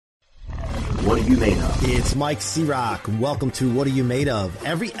What Are You Made Of? It's Mike C-Rock, and welcome to What Are You Made Of?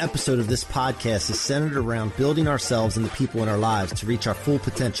 Every episode of this podcast is centered around building ourselves and the people in our lives to reach our full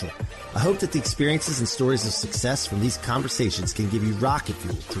potential. I hope that the experiences and stories of success from these conversations can give you rocket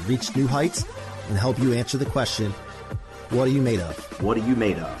fuel to reach new heights and help you answer the question, what are you made of? What are you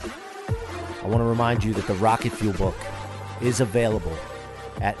made of? I want to remind you that the Rocket Fuel book is available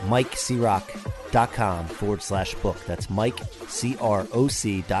at mikecroc.com/book. That's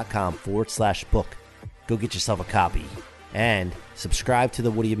mikecroc.com/book. Go get yourself a copy and subscribe to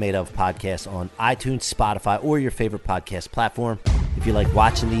the What Are You Made Of podcast on iTunes, Spotify, or your favorite podcast platform. If you like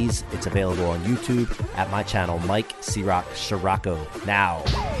watching these, it's available on YouTube at my channel, Mike C-Roc Scirocco. Now,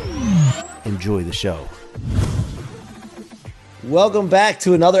 enjoy the show. Welcome back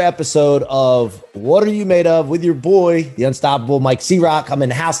to another episode of What Are You Made Of with your boy, the unstoppable Mike C-Roc. I'm in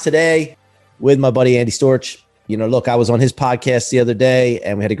the house today with my buddy Andy Storch. You know, look, I was on his podcast the other day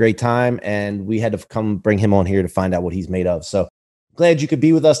and we had a great time, and we had to come bring him on here to find out what he's made of. So glad you could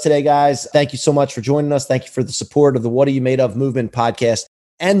be with us today, guys. Thank you so much for joining us. Thank you for the support of the What Are You Made Of movement podcast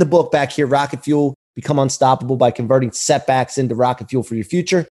and the book back here, Rocket Fuel, Become Unstoppable by Converting Setbacks into Rocket Fuel for Your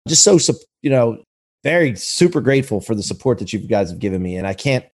Future. Just so, very super grateful for the support that you guys have given me, and I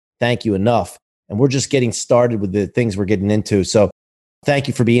can't thank you enough. And we're just getting started with the things we're getting into. So thank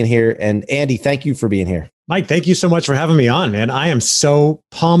you for being here. And Andy, thank you for being here. Mike, thank you so much for having me on, man. I am so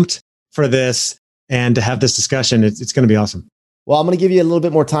pumped for this and to have this discussion. It's going to be awesome. Well, I'm going to give you a little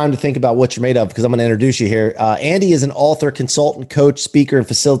bit more time to think about what you're made of, because I'm going to introduce you here. Andy is an author, consultant, coach, speaker, and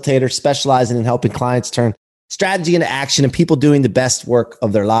facilitator, specializing in helping clients turn strategy into action and people doing the best work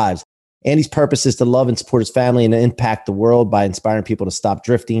of their lives. Andy's purpose is to love and support his family and impact the world by inspiring people to stop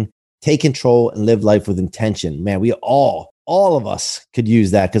drifting, take control, and live life with intention. Man, we all of us could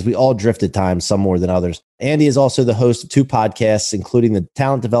use that, because we all drift at times, some more than others. Andy is also the host of 2 podcasts, including the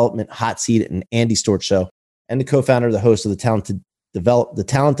Talent Development Hot Seat and Andy Storch Show, and the co-founder of the host of the Talent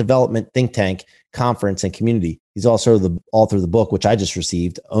Development Think Tank Conference and Community. He's also the author of the book, which I just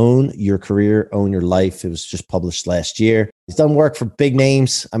received, Own Your Career, Own Your Life. It was just published last year. He's done work for big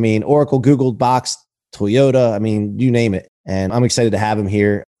names. I mean, Oracle, Google, Box, Toyota. I mean, you name it. And I'm excited to have him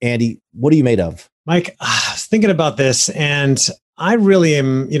here. Andy, what are you made of? Mike, I was thinking about this, and I really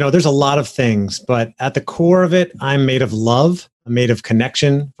am, there's a lot of things, but at the core of it, I'm made of love. I'm made of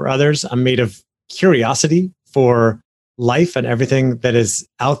connection for others. I'm made of curiosity for life and everything that is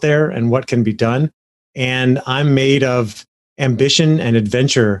out there and what can be done. And I'm made of ambition and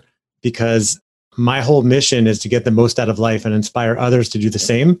adventure, because my whole mission is to get the most out of life and inspire others to do the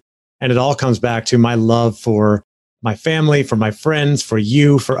same. And it all comes back to my love for my family, for my friends, for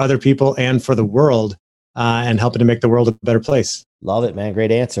you, for other people, and for the world, and helping to make the world a better place. Love it, man.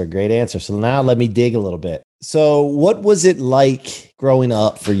 Great answer. Great answer. So now let me dig a little bit. So what was it like growing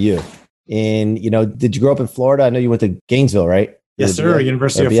up for you? And, did you grow up in Florida? I know you went to Gainesville, right? Yes, sir.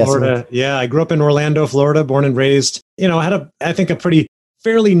 University of Florida. Yeah, I grew up in Orlando, Florida, born and raised. I had I think a pretty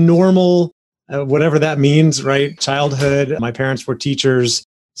fairly normal, whatever that means, right? Childhood. My parents were teachers.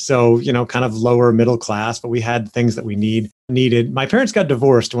 So, kind of lower middle class, but we had things that we needed. My parents got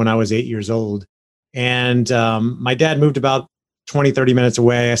divorced when I was 8 years old. And my dad moved about 20, 30 minutes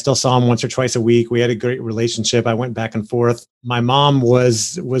away. I still saw him once or twice a week. We had a great relationship. I went back and forth. My mom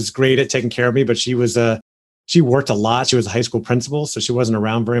was great at taking care of me, but she worked a lot. She was a high school principal, so she wasn't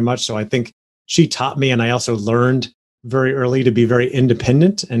around very much. So I think she taught me, and I also learned very early to be very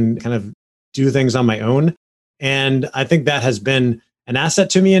independent and kind of do things on my own. And I think that has been an asset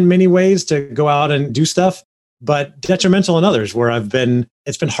to me in many ways, to go out and do stuff, but detrimental in others, where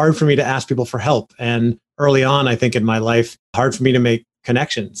it's been hard for me to ask people for help. And early on, I think in my life, hard for me to make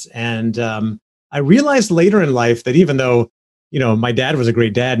connections. And I realized later in life that even though, my dad was a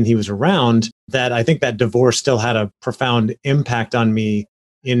great dad and he was around, that I think that divorce still had a profound impact on me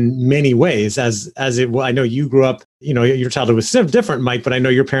in many ways. I know you grew up, your childhood was different, Mike, but I know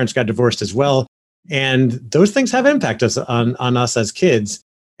your parents got divorced as well. And those things have impact on us as kids.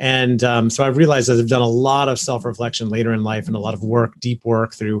 And so I've realized that I've done a lot of self-reflection later in life and a lot of work, deep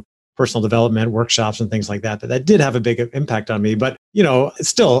work through personal development, workshops and things like that did have a big impact on me. But,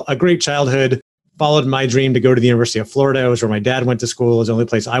 still a great childhood, followed my dream to go to the University of Florida. It was where my dad went to school. It was the only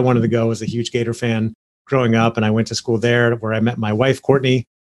place I wanted to go. I was a huge Gator fan growing up. And I went to school there, where I met my wife, Courtney.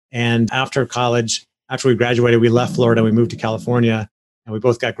 And after college, after we graduated, we left Florida, we moved to California. And we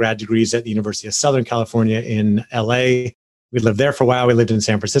both got grad degrees at the University of Southern California in LA. We lived there for a while. We lived in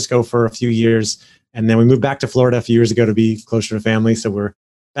San Francisco for a few years. And then we moved back to Florida a few years ago to be closer to family. So we're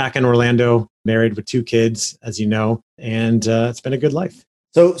back in Orlando, married with 2 kids, as you know, and it's been a good life.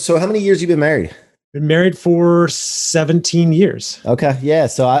 So how many years have you been married? Been married for 17 years. Okay. Yeah.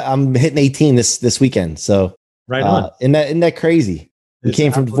 So I'm hitting 18 this weekend. So right on. Isn't that crazy? We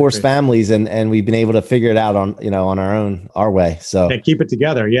came from divorced families and we've been able to figure it out on our way. So keep it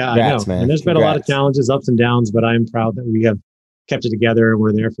together. Yeah, congrats, I know. Man. And there's been a lot of challenges, ups and downs, but I'm proud that we have kept it together and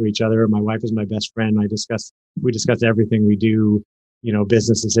we're there for each other. My wife is my best friend. We discuss everything we do,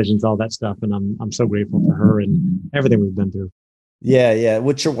 business decisions, all that stuff. And I'm so grateful for her and everything we've been through. Yeah. Yeah.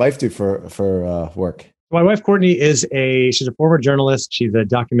 What's your wife do for work? My wife, Courtney, she's a former journalist. She's a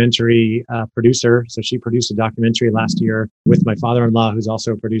documentary producer. So she produced a documentary last year with my father-in-law, who's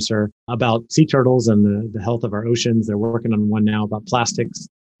also a producer, about sea turtles and the health of our oceans. They're working on one now about plastics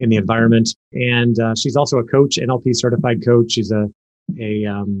in the environment. And she's also a coach, NLP certified coach. She's a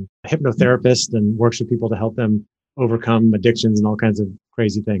hypnotherapist and works with people to help them overcome addictions and all kinds of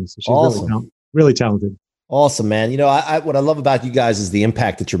crazy things. So she's awesome. really talented. Awesome, man. What I love about you guys is the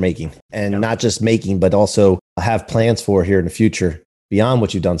impact that you're making, and not just making, but also have plans for here in the future beyond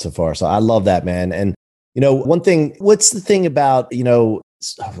what you've done so far. So I love that, man. And, one thing, what's the thing about, I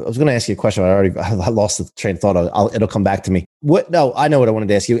was going to ask you a question. I lost the train of thought. It'll come back to me. No, I know what I wanted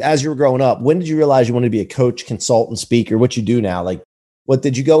to ask you. As you were growing up, when did you realize you wanted to be a coach, consultant, speaker? What you do now? Like, what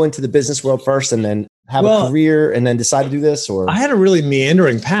did you go into the business world first and then have a career and then decide to do this? Or I had a really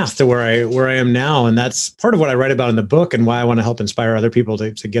meandering path to where I am now. And that's part of what I write about in the book and why I want to help inspire other people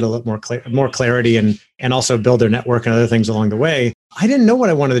to get a little more clarity and also build their network and other things along the way. I didn't know what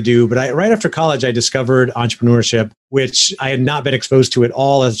I wanted to do, but right after college, I discovered entrepreneurship, which I had not been exposed to at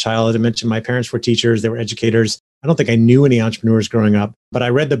all as a child. As I mentioned, my parents were teachers. They were educators. I don't think I knew any entrepreneurs growing up, but I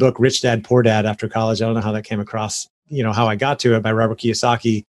read the book Rich Dad, Poor Dad after college. I don't know how that came across, how I got to it, by Robert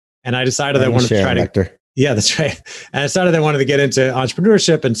Kiyosaki. And I decided I wanted to try to... Yeah, that's right. And I decided I wanted to get into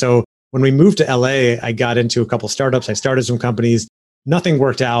entrepreneurship. And so when we moved to LA, I got into a couple startups. I started some companies. Nothing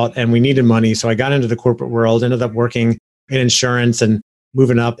worked out and we needed money. So I got into the corporate world, ended up working in insurance and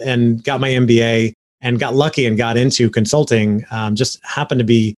moving up and got my MBA and got lucky and got into consulting. Just happened to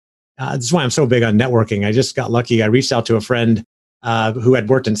be, this is why I'm so big on networking. I just got lucky. I reached out to a friend who had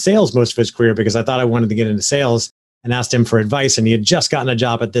worked in sales most of his career because I thought I wanted to get into sales, and asked him for advice. And he had just gotten a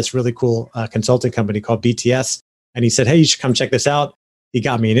job at this really cool consulting company called BTS. And he said, hey, you should come check this out. He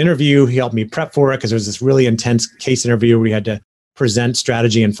got me an interview. He helped me prep for it because it was this really intense case interview where we had to present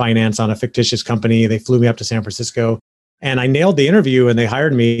strategy and finance on a fictitious company. They flew me up to San Francisco and I nailed the interview and they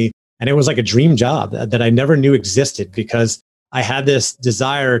hired me. And it was like a dream job that I never knew existed because I had this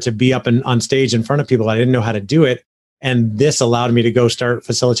desire to be up on stage in front of people. I didn't know how to do it. And this allowed me to go start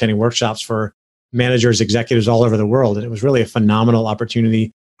facilitating workshops for managers, executives all over the world. And it was really a phenomenal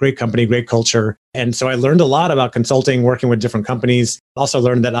opportunity, great company, great culture. And so I learned a lot about consulting, working with different companies. Also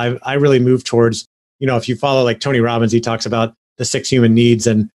learned that I really moved towards, if you follow like Tony Robbins, he talks about the 6 human needs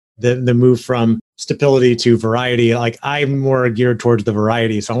and the move from stability to variety. Like I'm more geared towards the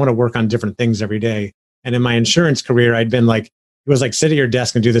variety. So I want to work on different things every day. And in my insurance career, I'd been like, it was like sit at your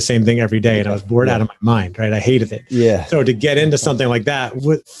desk and do the same thing every day. And I was bored out of my mind, right? I hated it. Yeah. So to get into something like that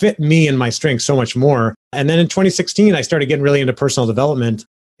would fit me and my strengths so much more. And then in 2016, I started getting really into personal development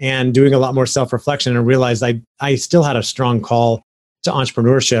and doing a lot more self-reflection and realized I still had a strong call to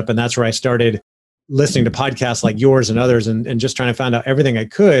entrepreneurship. And that's where I started listening to podcasts like yours and others and just trying to find out everything I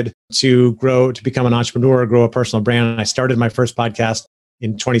could to grow, to become an entrepreneur, grow a personal brand. And I started my first podcast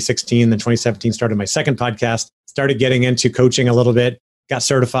in 2016, then 2017 started my second podcast, started getting into coaching a little bit, got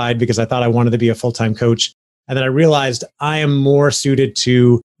certified because I thought I wanted to be a full-time coach. And then I realized I am more suited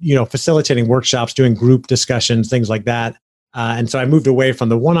to, facilitating workshops, doing group discussions, things like that. And so I moved away from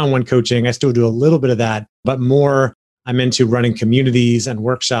the one-on-one coaching. I still do a little bit of that, but more I'm into running communities and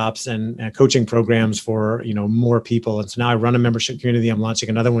workshops and coaching programs for, more people. And so now I run a membership community. I'm launching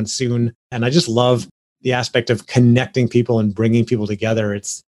another one soon. And I just love the aspect of connecting people and bringing people together.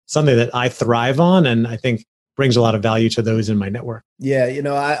 It's something that I thrive on and I think brings a lot of value to those in my network. Yeah.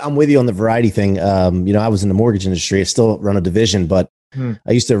 I'm with you on the variety thing. I was in the mortgage industry. I still run a division, but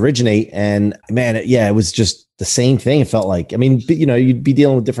I used to originate and man, it was just the same thing. It felt like, you'd be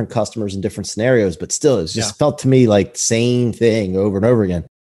dealing with different customers in different scenarios, but still it just felt to me like the same thing over and over again.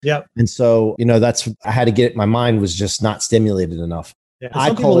 Yeah. And so, I had to get, my mind was just not stimulated enough. Yeah,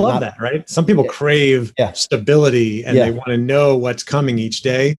 some people love that, right? Some people crave stability and they want to know what's coming each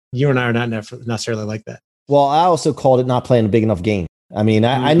day. You and I are not necessarily like that. Well, I also called it not playing a big enough game. I mean,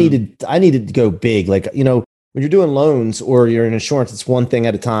 I needed to go big. Like, when you're doing loans or you're in insurance, it's one thing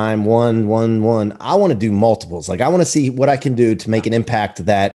at a time, one. I want to do multiples. Like I want to see what I can do to make an impact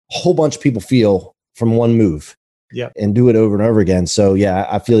that a whole bunch of people feel from one move. Yeah. And do it over and over again. So yeah,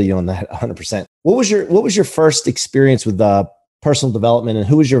 I feel you on that 100%. What was your first experience with personal development and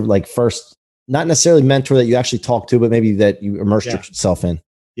who was your first not necessarily mentor that you actually talk to, but maybe that you immersed yourself in?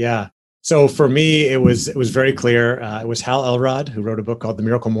 Yeah. So for me, it was very clear. It was Hal Elrod, who wrote a book called The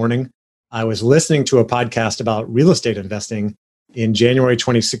Miracle Morning. I was listening to a podcast about real estate investing in January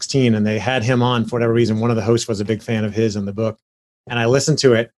 2016, and they had him on for whatever reason. One of the hosts was a big fan of his and the book. And I listened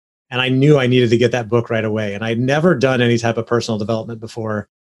to it, and I knew I needed to get that book right away. And I'd never done any type of personal development before.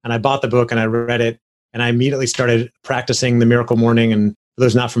 And I bought the book and I read it, and I immediately started practicing the Miracle Morning. And for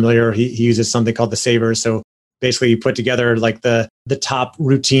those not familiar, he uses something called the Savers. So basically, you put together like the top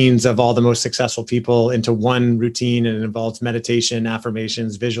routines of all the most successful people into one routine, and it involves meditation,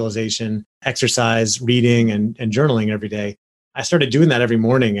 affirmations, visualization, exercise, reading, and journaling every day. I started doing that every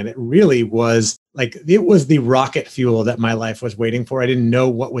morning, and it really was like, it was the rocket fuel that my life was waiting for. I didn't know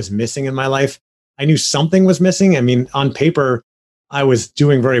what was missing in my life. I knew something was missing. I mean, on paper, I was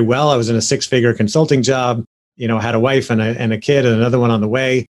doing very well. I was in a 6-figure consulting job. Had a wife and a kid and another one on the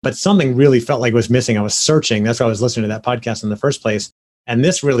way, but something really felt like it was missing. I was searching. That's why I was listening to that podcast in the first place. And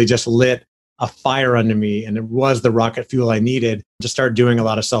this really just lit a fire under me. And it was the rocket fuel I needed to start doing a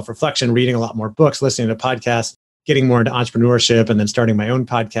lot of self-reflection, reading a lot more books, listening to podcasts, getting more into entrepreneurship, and then starting my own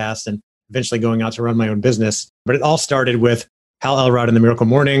podcast and eventually going out to run my own business. But it all started with Hal Elrod and The Miracle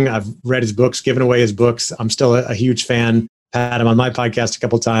Morning. I've read his books, given away his books. I'm still a huge fan. Had him on my podcast a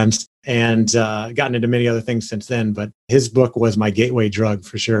couple of times, and gotten into many other things since then. But his book was my gateway drug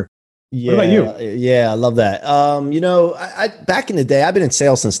for sure. Yeah, what about you? Yeah, I love that. I back in the day, I've been in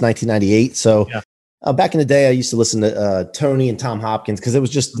sales since 1998. So back in the day, I used to listen to Tony and Tom Hopkins, because it was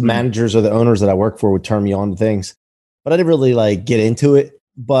just the managers or the owners that I worked for would turn me on to things. But I didn't really get into it.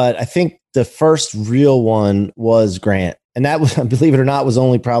 But I think the first real one was Grant. And that was, believe it or not, was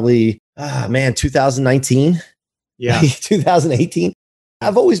only probably, 2019. Yeah. 2018.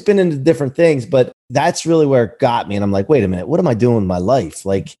 I've always been into different things, but that's really where it got me. And I'm like, wait a minute, what am I doing with my life?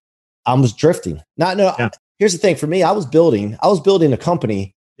 Like, I was drifting. Here's the thing for me. I was building a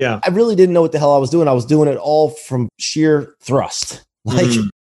company. Yeah. I really didn't know what the hell I was doing. I was doing it all from sheer thrust,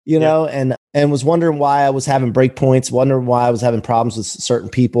 and was wondering why I was having break points, wondering why I was having problems with certain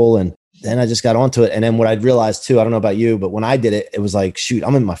people. And then I just got onto it. And then what I'd realized too, I don't know about you, but when I did it, it was like, shoot,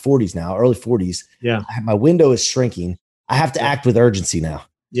 I'm in my 40s now, early 40s. Yeah. My window is shrinking. I have to act with urgency now.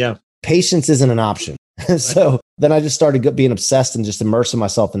 Yeah. Patience isn't an option. So then I just started being obsessed and just immersing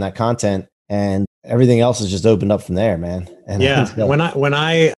myself in that content, and everything else has just opened up from there, man. And when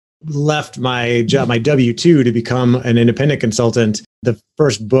I left my job, my W-2 to become an independent consultant, the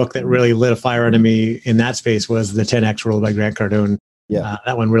first book that really lit a fire under me in that space was The 10X Rule by Grant Cardone. Yeah.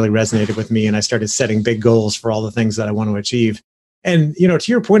 That one really resonated with me, and I started setting big goals for all the things that I want to achieve. And, to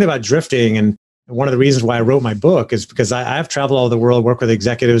your point about drifting, and one of the reasons why I wrote my book is because I've traveled all over the world, work with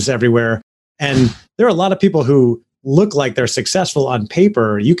executives everywhere. And there are a lot of people who look like they're successful on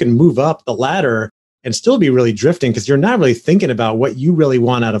paper. You can move up the ladder and still be really drifting, because you're not really thinking about what you really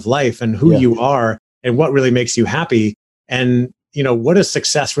want out of life and who you are and what really makes you happy. And, what does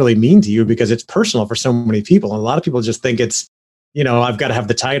success really mean to you? Because it's personal for so many people. And a lot of people just think it's, I've got to have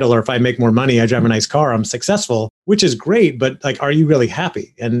the title, or if I make more money, I drive a nice car, I'm successful, which is great. But are you really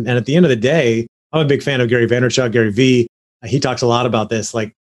happy? And at the end of the day, I'm a big fan of Gary Vaynerchuk, Gary V. He talks a lot about this.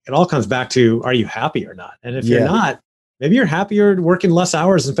 Like, it all comes back to, are you happy or not? And if you're not, maybe you're happier working less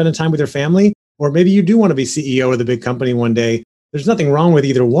hours and spending time with your family, or maybe you do want to be CEO of the big company one day. There's nothing wrong with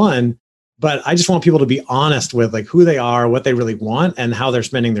either one, but I just want people to be honest with who they are, what they really want, and how they're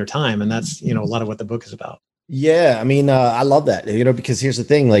spending their time. And that's, a lot of what the book is about. Yeah. I mean, I love that, because here's the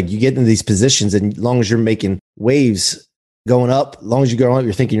thing, you get into these positions, and as long as you're making waves going up, as long as you go up,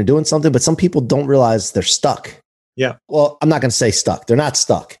 you're thinking you're doing something, but some people don't realize they're stuck. Yeah. Well, I'm not going to say stuck. They're not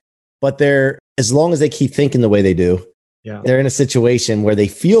stuck, but as long as they keep thinking the way they do, they're in a situation where they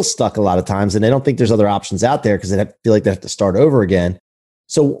feel stuck a lot of times, and they don't think there's other options out there, because they feel like they have to start over again.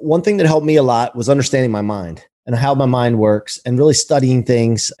 So one thing that helped me a lot was understanding my mind and how my mind works, and really studying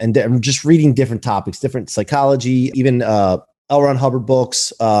things, and just reading different topics, different psychology, even L. Ron Hubbard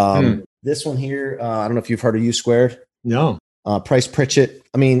books. This one here, I don't know if you've heard of U Squared. No. Price Pritchett.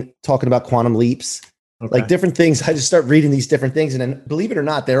 I mean, talking about quantum leaps, different things. I just start reading these different things, and then, believe it or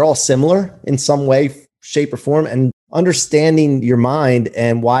not, they're all similar in some way, shape, or form. And understanding your mind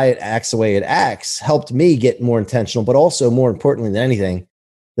and why it acts the way it acts helped me get more intentional, but also, more importantly than anything,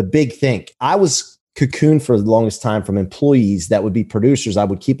 the big think. I was cocooned for the longest time from employees that would be producers. I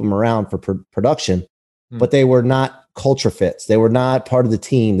would keep them around for production, but they were not culture fits. They were not part of the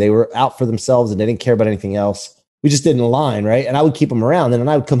team. They were out for themselves, and they didn't care about anything else. We just didn't align, right? And I would keep them around, and then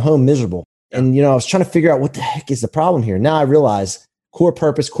I would come home miserable. And, I was trying to figure out what the heck is the problem here. Now I realize core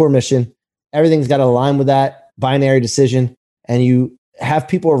purpose, core mission, everything's got to align with that binary decision. And you have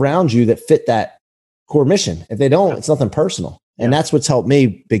people around you that fit that core mission. If they don't, it's nothing personal. And that's what's helped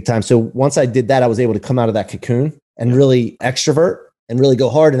me big time. So once I did that, I was able to come out of that cocoon and really extrovert and really go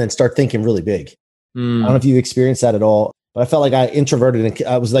hard and then start thinking really big. I don't know if you've experienced that at all, but I felt like I introverted and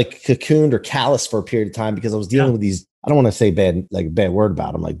I was like cocooned or callous for a period of time because I was dealing with these, I don't want to say bad word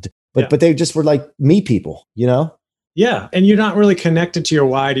about them, but they just were like me people, you know? Yeah. And you're not really connected to your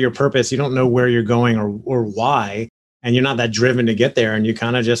why, to your purpose. You don't know where you're going or why, and you're not that driven to get there. And you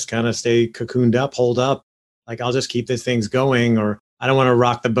kind of stay cocooned up, hold up. Like, I'll just keep these things going, or I don't want to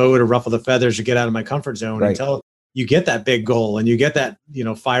rock the boat or ruffle the feathers or get out of my comfort zone until you get that big goal and you get that,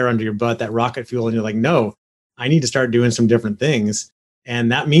 fire under your butt, that rocket fuel. And you're like, no, I need to start doing some different things.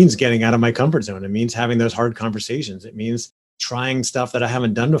 And that means getting out of my comfort zone. It means having those hard conversations. It means trying stuff that I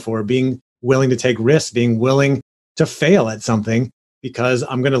haven't done before, being willing to take risks, being willing to fail at something, because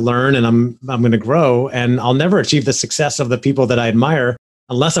I'm going to learn and I'm going to grow, and I'll never achieve the success of the people that I admire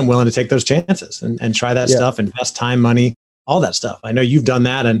unless I'm willing to take those chances and try that stuff, invest time, money, all that stuff. I know you've done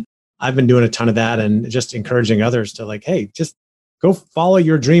that, and I've been doing a ton of that, and just encouraging others to like, hey, just go follow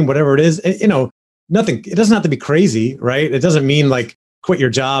your dream, whatever it is. It doesn't have to be crazy, right? It doesn't mean like quit your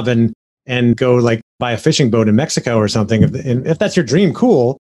job and go like buy a fishing boat in Mexico or something. If that's your dream,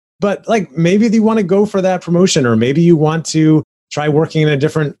 cool. But like, maybe you want to go for that promotion, or maybe you want to try working in a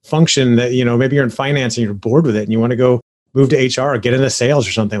different function that, maybe you're in finance and you're bored with it and you want to go move to HR or get into sales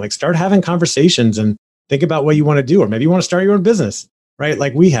or something. Like, start having conversations and think about what you want to do. Or maybe you want to start your own business, right?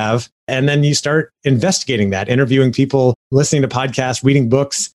 Like we have. And then you start investigating that, interviewing people, listening to podcasts, reading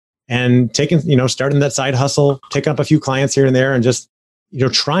books, and taking, starting that side hustle, taking up a few clients here and there, and just,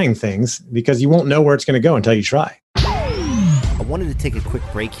 trying things, because you won't know where it's going to go until you try. I wanted to take a quick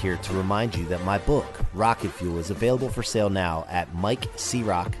break here to remind you that my book, Rocket Fuel, is available for sale now at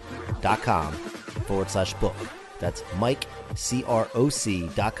MikeCroc.com/book. That's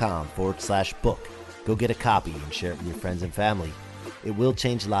MikeCroc.com/book. Go get a copy and share it with your friends and family. It will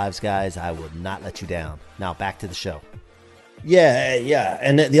change lives, guys. I will not let you down. Now back to the show. Yeah.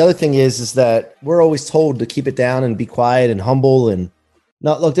 And the other thing is that we're always told to keep it down and be quiet and humble. And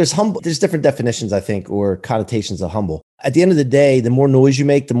no, look, there's different definitions, I think, or connotations of humble. At the end of the day, the more noise you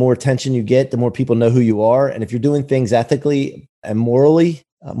make, the more attention you get, the more people know who you are. And if you're doing things ethically and morally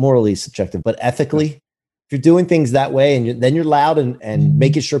subjective, but ethically, if you're doing things that way, and then you're loud and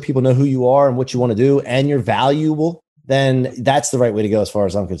making sure people know who you are and what you want to do, and you're valuable, then that's the right way to go as far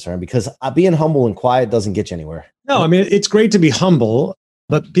as I'm concerned, because being humble and quiet doesn't get you anywhere. No, I mean, it's great to be humble,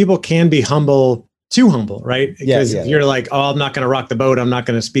 but people can be too humble, right? Because if you're like, oh, I'm not going to rock the boat, I'm not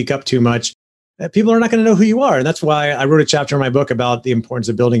going to speak up too much, people are not going to know who you are. And that's why I wrote a chapter in my book about the importance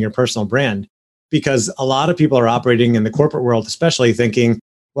of building your personal brand, because a lot of people are operating in the corporate world, especially, thinking,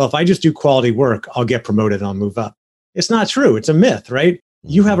 well, if I just do quality work, I'll get promoted and I'll move up. It's not true. It's a myth, right?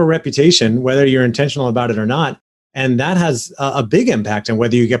 You have a reputation, whether you're intentional about it or not. And that has a big impact on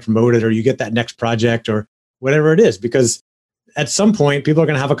whether you get promoted or you get that next project or whatever it is, because at some point, people are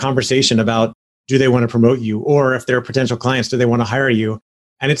going to have a conversation about, do they want to promote you? Or if they're potential clients, do they want to hire you?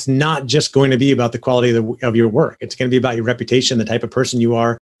 And it's not just going to be about the quality of your work. It's going to be about your reputation, the type of person you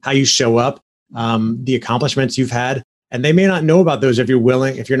are, how you show up, the accomplishments you've had. And they may not know about those if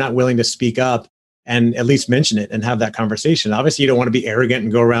you're not willing to speak up and at least mention it and have that conversation. Obviously, you don't want to be arrogant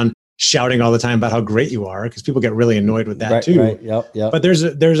and go around shouting all the time about how great you are, because people get really annoyed with that too. Right. Yep. But there's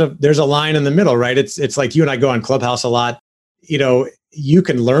a line in the middle, right? It's like you and I go on Clubhouse a lot. You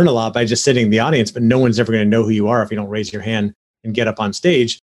can learn a lot by just sitting in the audience, but no one's ever going to know who you are if you don't raise your hand and get up on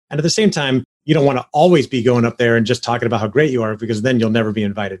stage. And at the same time, you don't want to always be going up there and just talking about how great you are, because then you'll never be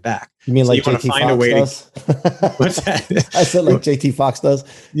invited back. You mean, so like JT Fox does? What's that? I said like JT Fox does.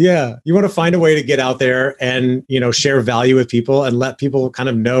 Yeah. You want to find a way to get out there and, share value with people and let people kind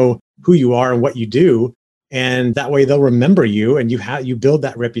of know who you are and what you do. And that way they'll remember you, and you build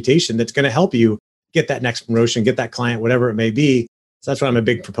that reputation that's going to help you get that next promotion, get that client, whatever it may be. So that's why I'm a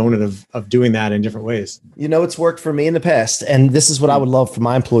big proponent of doing that in different ways. It's worked for me in the past. And this is what I would love for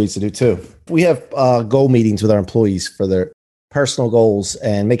my employees to do too. We have goal meetings with our employees for their personal goals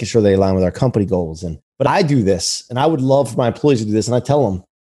and making sure they align with our company goals. But I do this, and I would love for my employees to do this. And I tell them,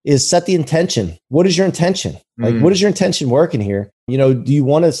 is set the intention. What is your intention? Like, what is your intention working here? Do you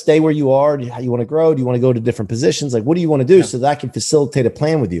want to stay where you are? Do you want to grow? Do you want to go to different positions? Like, what do you want to do so that I can facilitate a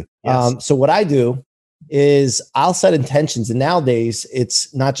plan with you? Yes. So what I do is I'll set intentions. And nowadays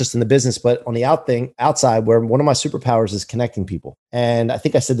it's not just in the business, but on the outside, where one of my superpowers is connecting people. And I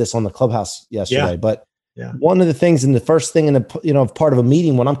think I said this on the Clubhouse yesterday, but one of the things, and the first thing in the, part of a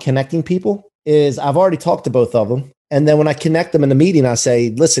meeting when I'm connecting people, is I've already talked to both of them. And then when I connect them in the meeting, I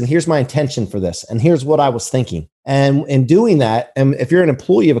say, listen, here's my intention for this. And here's what I was thinking. And in doing that, and if you're an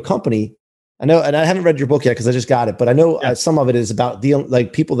employee of a company, I know, and I haven't read your book yet because I just got it, but I know some of it is about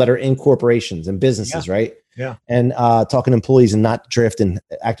like people that are in corporations and businesses, right? Yeah. And talking to employees and not drift and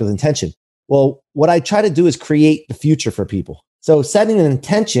act with intention. Well, what I try to do is create the future for people. So setting an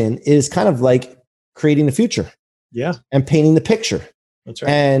intention is kind of like creating the future. Yeah. And painting the picture. That's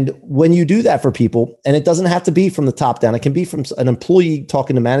right. And when you do that for people, and it doesn't have to be from the top down, it can be from an employee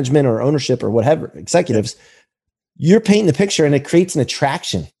talking to management or ownership or whatever, executives, you're painting the picture and it creates an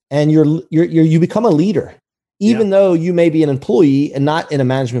attraction. And you become a leader, even though you may be an employee and not in a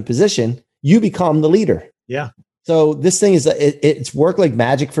management position, you become the leader. Yeah. So this thing is, it's worked like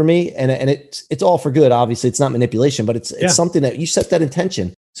magic for me, and it's all for good. Obviously it's not manipulation, but it's something that you set that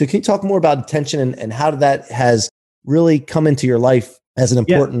intention. So can you talk more about intention and how that has really come into your life as an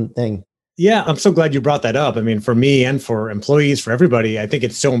important thing? Yeah. I'm so glad you brought that up. I mean, for me and for employees, for everybody, I think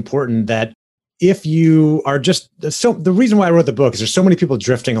it's so important that if you are the reason why I wrote the book is there's so many people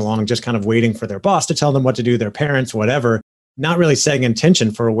drifting along, just kind of waiting for their boss to tell them what to do, their parents, whatever, not really setting intention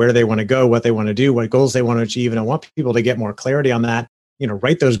for where they want to go, what they want to do, what goals they want to achieve. And I want people to get more clarity on that,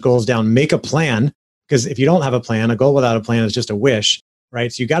 write those goals down, make a plan, because if you don't have a plan, a goal without a plan is just a wish,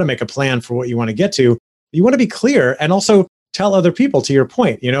 right? So you got to make a plan for what you want to get to. You want to be clear and also tell other people, to your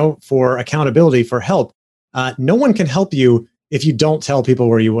point, for accountability, for help. No one can help you if you don't tell people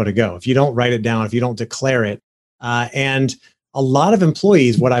where you want to go, if you don't write it down, if you don't declare it. And a lot of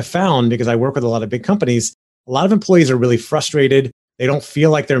employees, what I found, because I work with a lot of big companies, a lot of employees are really frustrated. They don't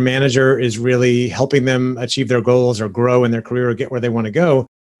feel like their manager is really helping them achieve their goals or grow in their career or get where they want to go.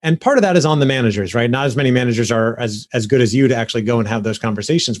 And part of that is on the managers, right? Not as many managers are as good as you to actually go and have those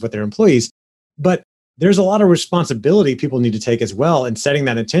conversations with their employees. But there's a lot of responsibility people need to take as well in setting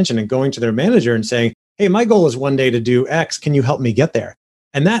that intention and going to their manager and saying, hey, my goal is one day to do X. Can you help me get there?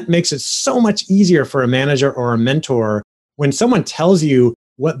 And that makes it so much easier for a manager or a mentor when someone tells you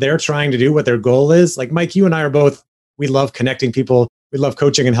what they're trying to do, what their goal is. Like Mike, you and I are both, we love connecting people. We love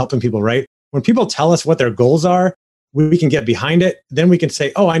coaching and helping people, right? When people tell us what their goals are, we can get behind it. Then we can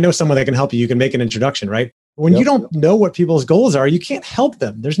say, oh, I know someone that can help you. You can make an introduction, right? But when you don't know what people's goals are, you can't help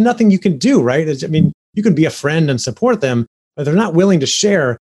them. There's nothing you can do, right? I mean, you can be a friend and support them, but they're not willing to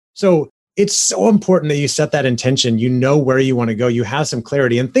share. So it's so important that you set that intention. You know where you want to go. You have some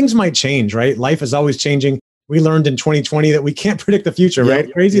clarity, and things might change, right? Life is always changing. We learned in 2020 that we can't predict the future,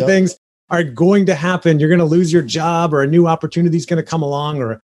 right? Crazy things are going to happen. You're going to lose your job, or a new opportunity is going to come along,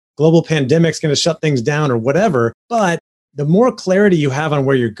 or a global pandemic is going to shut things down, or whatever. But the more clarity you have on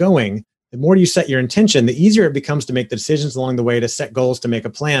where you're going, the more you set your intention, the easier it becomes to make the decisions along the way, to set goals, to make a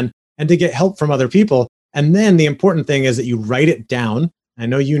plan, and to get help from other people. And then the important thing is that you write it down. I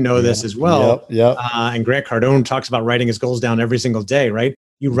know you know this as well. And Grant Cardone talks about writing his goals down every single day, right?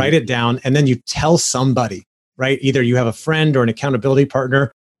 You write it down and then you tell somebody, right? Either you have a friend or an accountability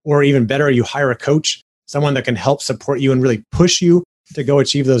partner, or even better, you hire a coach, someone that can help support you and really push you to go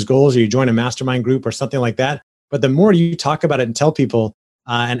achieve those goals, or you join a mastermind group or something like that. But the more you talk about it and tell people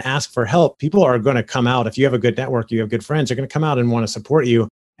and ask for help, people are going to come out. If you have a good network, you have good friends, they're going to come out and want to support you.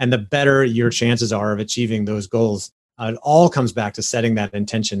 And the better your chances are of achieving those goals. It all comes back to setting that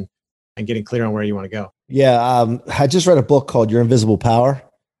intention and getting clear on where you want to go. Yeah. I just read a book called Your Invisible Power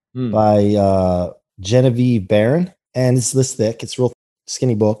by Genevieve Barron. And it's this thick. It's a real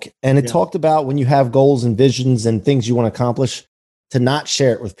skinny book. And it talked about when you have goals and visions and things you want to accomplish, to not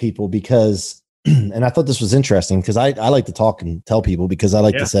share it with people, because, and I thought this was interesting because I like to talk and tell people, because I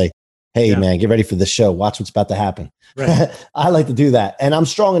like to say, hey, man, get ready for this show. Watch what's about to happen. Right. I like to do that. And I'm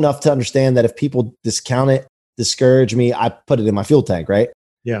strong enough to understand that if people discount it, discourage me, I put it in my fuel tank, right?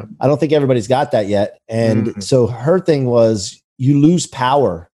 Yeah. I don't think everybody's got that yet. And so her thing was, you lose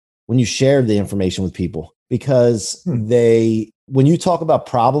power when you share the information with people, because when you talk about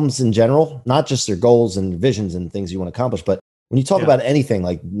problems in general, not just their goals and visions and things you want to accomplish, but when you talk about anything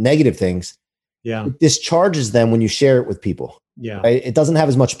like negative things, it discharges them when you share it with people. Right? It doesn't have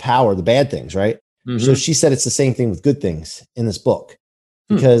as much power, the bad things, right? So she said it's the same thing with good things in this book,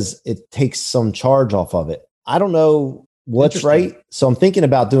 because it takes some charge off of it. I don't know what's right. So I'm thinking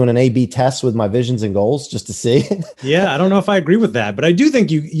about doing an A/B test with my visions and goals just to see. I don't know if I agree with that, but I do think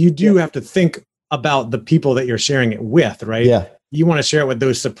you do have to think about the people that you're sharing it with, right? Yeah. You want to share it with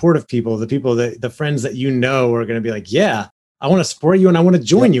those supportive people, the friends that you know are going to be like, yeah, I want to support you and I want to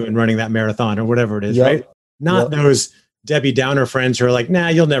join you in running that marathon or whatever it is, right? Not those Debbie Downer friends who are like, nah,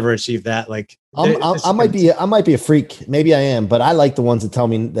 you'll never achieve that. Like, I might be a freak. Maybe I am, but I like the ones that tell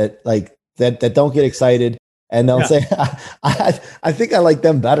me that that don't get excited. And they'll say, I think I like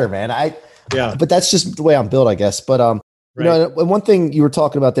them better, man. But that's just the way I'm built, I guess. But You know, and one thing you were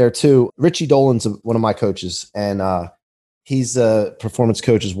talking about there too, Richie Dolan's one of my coaches, and he's a performance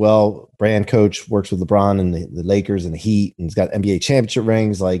coach as well, brand coach, works with LeBron and the Lakers and the Heat, and he's got NBA championship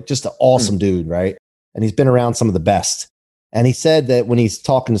rings, like just an awesome dude, right? And he's been around some of the best. And he said that when he's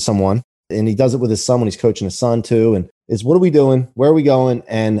talking to someone, and he does it with his son when he's coaching his son too, and is what are we doing? Where are we going?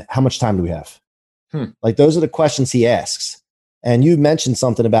 And how much time do we have? Like those are the questions he asks. And you mentioned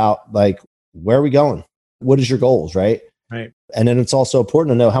something about like, where are we going? What is your goals, right? Right. And then it's also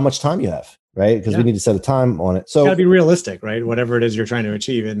important to know how much time you have, right? Because we need to set a time on it. So it's got to be realistic, right? Whatever it is you're trying to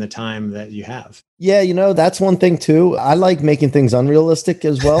achieve in the time that you have. Yeah, you know, that's one thing too. I like making things unrealistic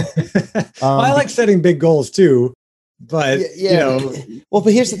as well. Well, I like setting big goals too, but you know. Well,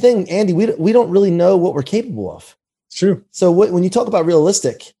 but here's the thing, Andy, we don't really know what we're capable of. It's true. So when you talk about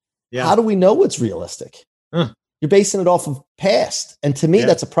realistic, how do we know what's realistic? You're basing it off of past. And to me,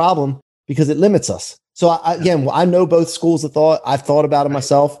 that's a problem because it limits us. So I know both schools of thought. I've thought about it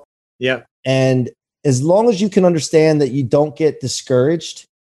myself. Yeah. And as long as you can understand that you don't get discouraged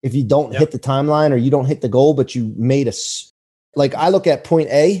if you don't hit the timeline or you don't hit the goal, but you made like I look at point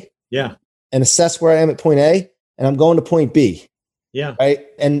A and assess where I am at point A and I'm going to point B. Yeah. Right.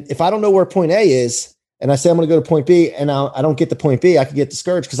 And if I don't know where point A is and I say I'm going to go to point B and I don't get to point B, I could get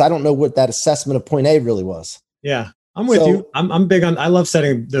discouraged because I don't know what that assessment of point A really was. Yeah. I'm with you. I'm big on, I love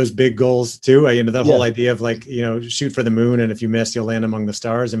setting those big goals too. You know, the whole idea of like, you know, shoot for the moon. And if you miss, you'll land among the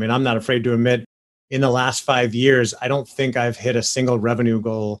stars. I mean, I'm not afraid to admit in the last 5 years, I don't think I've hit a single revenue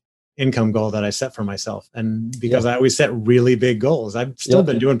goal, income goal that I set for myself. And because I always set really big goals, I've still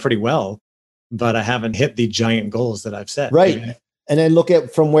been doing pretty well, but I haven't hit the giant goals that I've set. Right. Maybe. And then look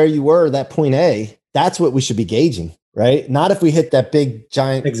at from where you were, that point A, that's what we should be gauging. Right. Not if we hit that big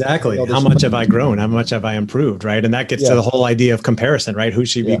giant. Exactly. How much have I grown? How much have I improved? Right. And that gets to the whole idea of comparison, right? Who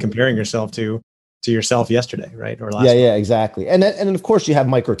should you be comparing yourself to yourself yesterday, right? Or last. Yeah, exactly. And then of course you have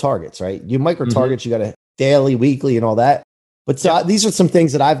micro targets, right? You micro targets, you got a daily, weekly and all that. But these are some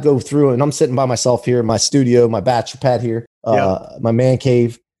things that I've go through and I'm sitting by myself here in my studio, my bachelor pad here, my man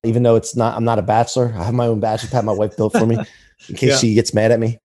cave, even though I'm not a bachelor. I have my own bachelor pad my wife built for me in case she gets mad at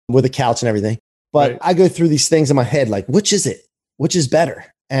me with a couch and everything. But I go through these things in my head, like, which is it? Which is better?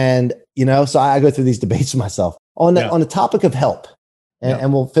 And, you know, so I go through these debates with myself on the topic of help.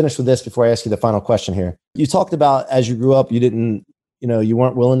 And we'll finish with this before I ask you the final question here. You talked about as you grew up, you didn't, you know, you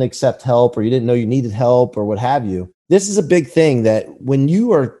weren't willing to accept help or you didn't know you needed help or what have you. This is a big thing that when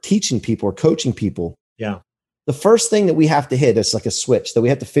you are teaching people or coaching people, the first thing that we have to hit is like a switch that we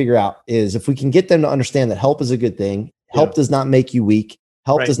have to figure out is if we can get them to understand that help is a good thing. Help does not make you weak.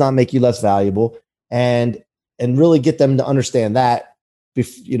 Help does not make you less valuable, and really get them to understand that,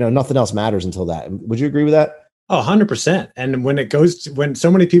 you know, nothing else matters until that. Would you agree with that? Oh, 100%. And when so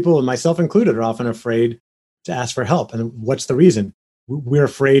many people, and myself included, are often afraid to ask for help. And what's the reason? We're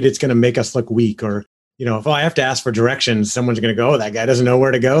afraid it's going to make us look weak, or, you know, if I have to ask for directions, someone's going to go, oh, that guy doesn't know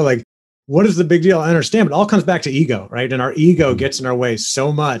where to go. Like, what is the big deal? I understand, but it all comes back to ego, right? And our ego gets in our way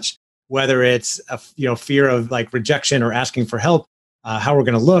so much, whether it's a fear of like rejection or asking for help. How we're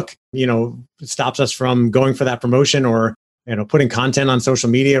going to look, you know, stops us from going for that promotion or, you know, putting content on social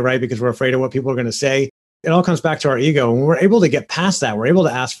media, right? Because we're afraid of what people are going to say. It all comes back to our ego. When we're able to get past that, we're able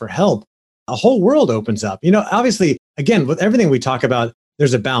to ask for help. A whole world opens up. You know, obviously, again, with everything we talk about,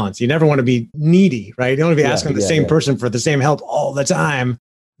 there's a balance. You never want to be needy, right? You don't want to be asking the same person for the same help all the time,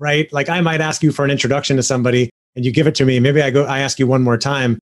 right? Like I might ask you for an introduction to somebody and you give it to me. Maybe I ask you one more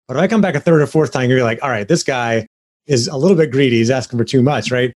time, but if I come back a third or fourth time, you're like, all right, this guy is a little bit greedy. He's asking for too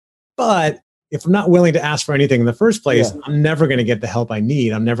much, right? But if I'm not willing to ask for anything in the first place, I'm never going to get the help I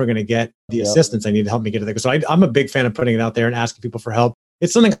need. I'm never going to get the assistance I need to help me get to there. So I'm a big fan of putting it out there and asking people for help.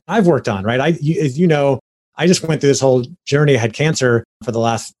 It's something I've worked on, right? As you know, I just went through this whole journey. I had cancer for the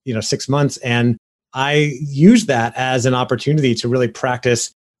last 6 months, and I used that as an opportunity to really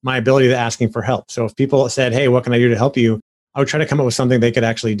practice my ability to asking for help. So if people said, "Hey, what can I do to help you?" I would try to come up with something they could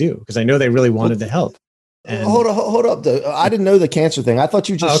actually do because I know they really wanted to help. And hold up. I didn't know the cancer thing. I thought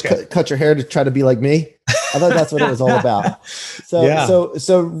you just cut your hair to try to be like me. I thought that's what it was all about. So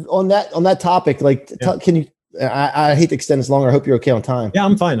on that topic, like, can you, I hate to extend this longer. I hope you're okay on time. Yeah,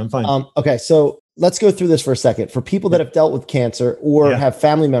 I'm fine. Okay. So let's go through this for a second. For people that have dealt with cancer or have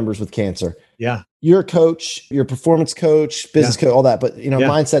family members with cancer. Yeah. You're a coach, you're a performance coach, business coach, all that, but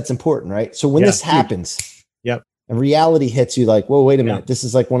mindset's important, right? So when this happens, and reality hits you like, whoa, wait a minute. This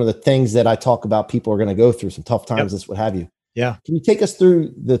is like one of the things that I talk about. People are going to go through some tough times, this, what have you. Yeah. Can you take us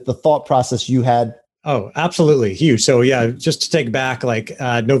through the thought process you had? Oh, absolutely. Huge. So just to take back, like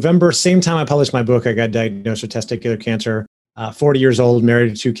November, same time I published my book, I got diagnosed with testicular cancer, 40 years old,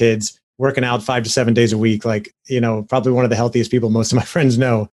 married to 2 kids, working out 5 to 7 days a week, like, probably one of the healthiest people most of my friends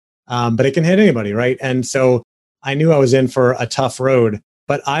know. But it can hit anybody, right? And so I knew I was in for a tough road,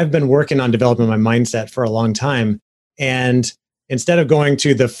 but I've been working on developing my mindset for a long time. And instead of going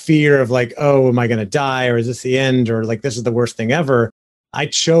to the fear of like, oh, am I going to die? Or is this the end? Or like, this is the worst thing ever. I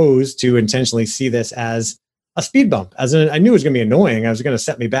chose to intentionally see this as a speed bump. I knew it was going to be annoying. I was going to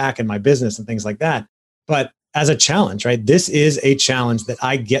set me back in my business and things like that. But as a challenge, right? This is a challenge that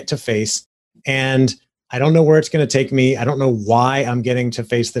I get to face. And I don't know where it's going to take me. I don't know why I'm getting to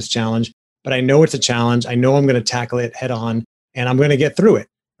face this challenge, but I know it's a challenge. I know I'm going to tackle it head on and I'm going to get through it,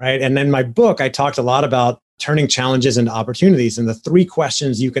 right? And then my book, I talked a lot about turning challenges into opportunities and the 3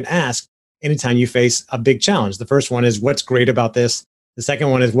 questions you can ask anytime you face a big challenge. The first one is, what's great about this? The second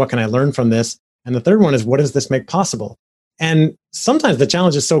one is, what can I learn from this? And the third one is, what does this make possible? And sometimes the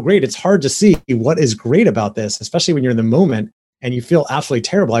challenge is so great, it's hard to see what is great about this, especially when you're in the moment and you feel absolutely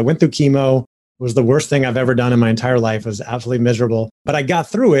terrible. I went through chemo. It was the worst thing I've ever done in my entire life. It was absolutely miserable, but I got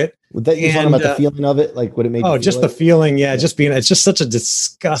through it. Would that you talking about the feeling of it? Like what it made you feel just like? The feeling. Yeah. It's just such a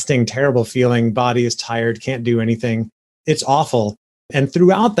disgusting, terrible feeling. Body is tired, can't do anything. It's awful. And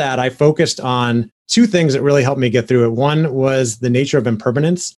throughout that, I focused on 2 things that really helped me get through it. One was the nature of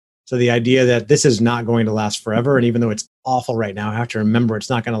impermanence. So the idea that this is not going to last forever. And even though it's awful right now, I have to remember it's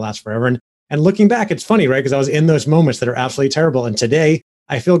not going to last forever. And looking back, it's funny, right? Because I was in those moments that are absolutely terrible. And today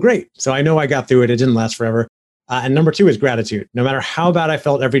I feel great. So I know I got through it. It didn't last forever. And number 2 is gratitude. No matter how bad I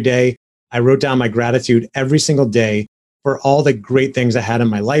felt every day, I wrote down my gratitude every single day for all the great things I had in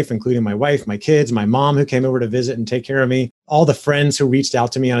my life, including my wife, my kids, my mom who came over to visit and take care of me, all the friends who reached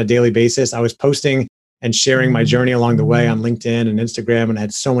out to me on a daily basis. I was posting and sharing my journey along the way on LinkedIn and Instagram, and I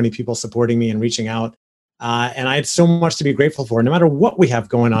had so many people supporting me and reaching out. And I had so much to be grateful for. No matter what we have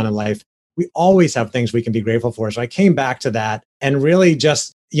going on in life, we always have things we can be grateful for. So I came back to that and really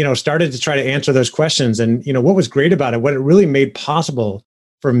just, started to try to answer those questions. And, what was great about it, what it really made possible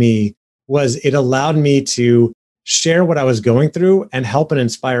for me was it allowed me to share what I was going through and help and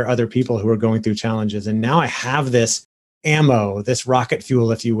inspire other people who are going through challenges. And now I have this ammo, this rocket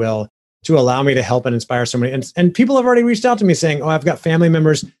fuel, if you will, to allow me to help and inspire somebody. And people have already reached out to me saying, oh, I've got family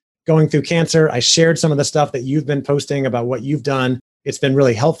members going through cancer. I shared some of the stuff that you've been posting about what you've done. It's been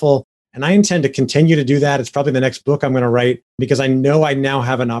really helpful. And I intend to continue to do that. It's probably the next book I'm going to write because I know I now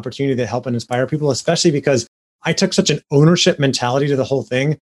have an opportunity to help and inspire people, especially because I took such an ownership mentality to the whole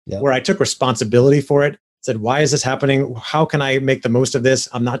thing where I took responsibility for it. Said, why is this happening? How can I make the most of this?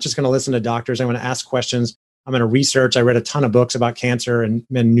 I'm not just going to listen to doctors. I'm going to ask questions. I'm going to research. I read a ton of books about cancer and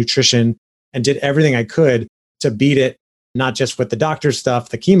nutrition and did everything I could to beat it, not just with the doctor stuff,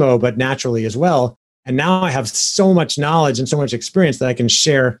 the chemo, but naturally as well. And now I have so much knowledge and so much experience that I can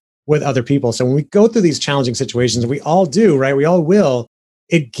share with other people. So when we go through these challenging situations, we all do, right? We all will.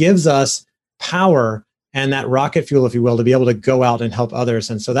 It gives us power and that rocket fuel, if you will, to be able to go out and help others.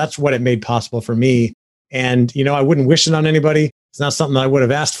 And so that's what it made possible for me. And, I wouldn't wish it on anybody. It's not something I would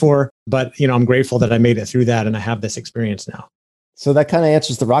have asked for, but, I'm grateful that I made it through that and I have this experience now. So that kind of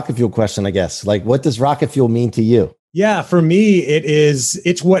answers the rocket fuel question, I guess. Like, what does rocket fuel mean to you? Yeah, for me,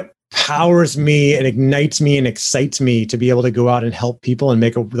 it's what powers me and ignites me and excites me to be able to go out and help people and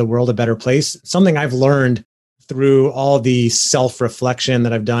make the world a better place. Something I've learned through all the self-reflection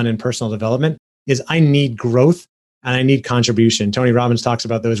that I've done in personal development is I need growth and I need contribution. Tony Robbins talks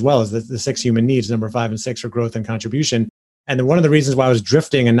about those as well as the 6 human needs, number 5 and 6 are growth and contribution. And then one of the reasons why I was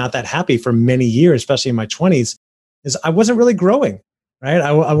drifting and not that happy for many years, especially in my 20s, is I wasn't really growing, right?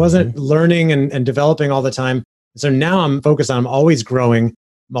 I wasn't learning and developing all the time. So now I'm focused on, I'm always growing.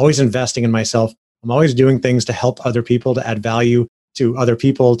 I'm always investing in myself. I'm always doing things to help other people, to add value to other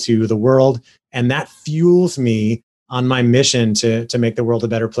people, to the world. And that fuels me on my mission to make the world a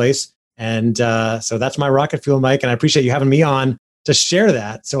better place. And so that's my rocket fuel, Mike. And I appreciate you having me on to share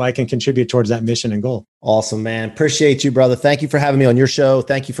that so I can contribute towards that mission and goal. Awesome, man. Appreciate you, brother. Thank you for having me on your show.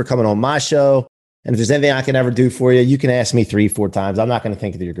 Thank you for coming on my show. And if there's anything I can ever do for you, you can ask me 3-4 times. I'm not going to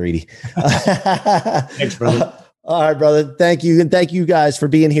think that you're greedy. Thanks, brother. All right, brother. Thank you. And thank you guys for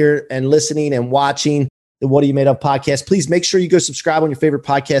being here and listening and watching the What Are You Made Of podcast. Please make sure you go subscribe on your favorite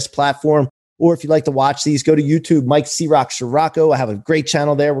podcast platform. Or if you'd like to watch these, go to YouTube, Mike C-Rock Scirocco. I have a great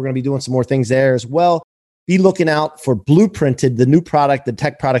channel there. We're going to be doing some more things there as well. Be looking out for Blueprinted, the new product, the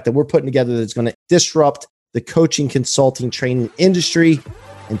tech product that we're putting together that's going to disrupt the coaching, consulting, training industry.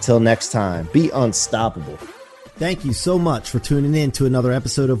 Until next time, be unstoppable. Thank you so much for tuning in to another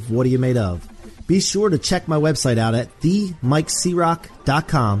episode of What Are You Made Of? Be sure to check my website out at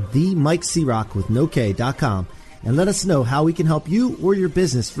themikecrock.com, themikecrock with no K.com, and let us know how we can help you or your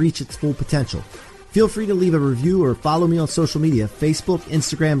business reach its full potential. Feel free to leave a review or follow me on social media, Facebook,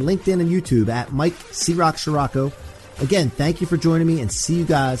 Instagram, LinkedIn, and YouTube at Mike C. Rock Scirocco. Again, thank you for joining me, and see you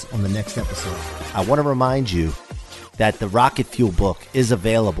guys on the next episode. I want to remind you that the Rocket Fuel book is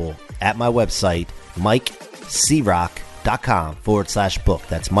available at my website, MikeCroc.com/book.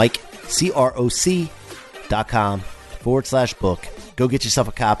 That's MikeCroc.com/book. Go get yourself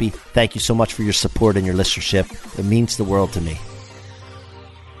a copy. Thank you so much for your support and your listenership. It means the world to me.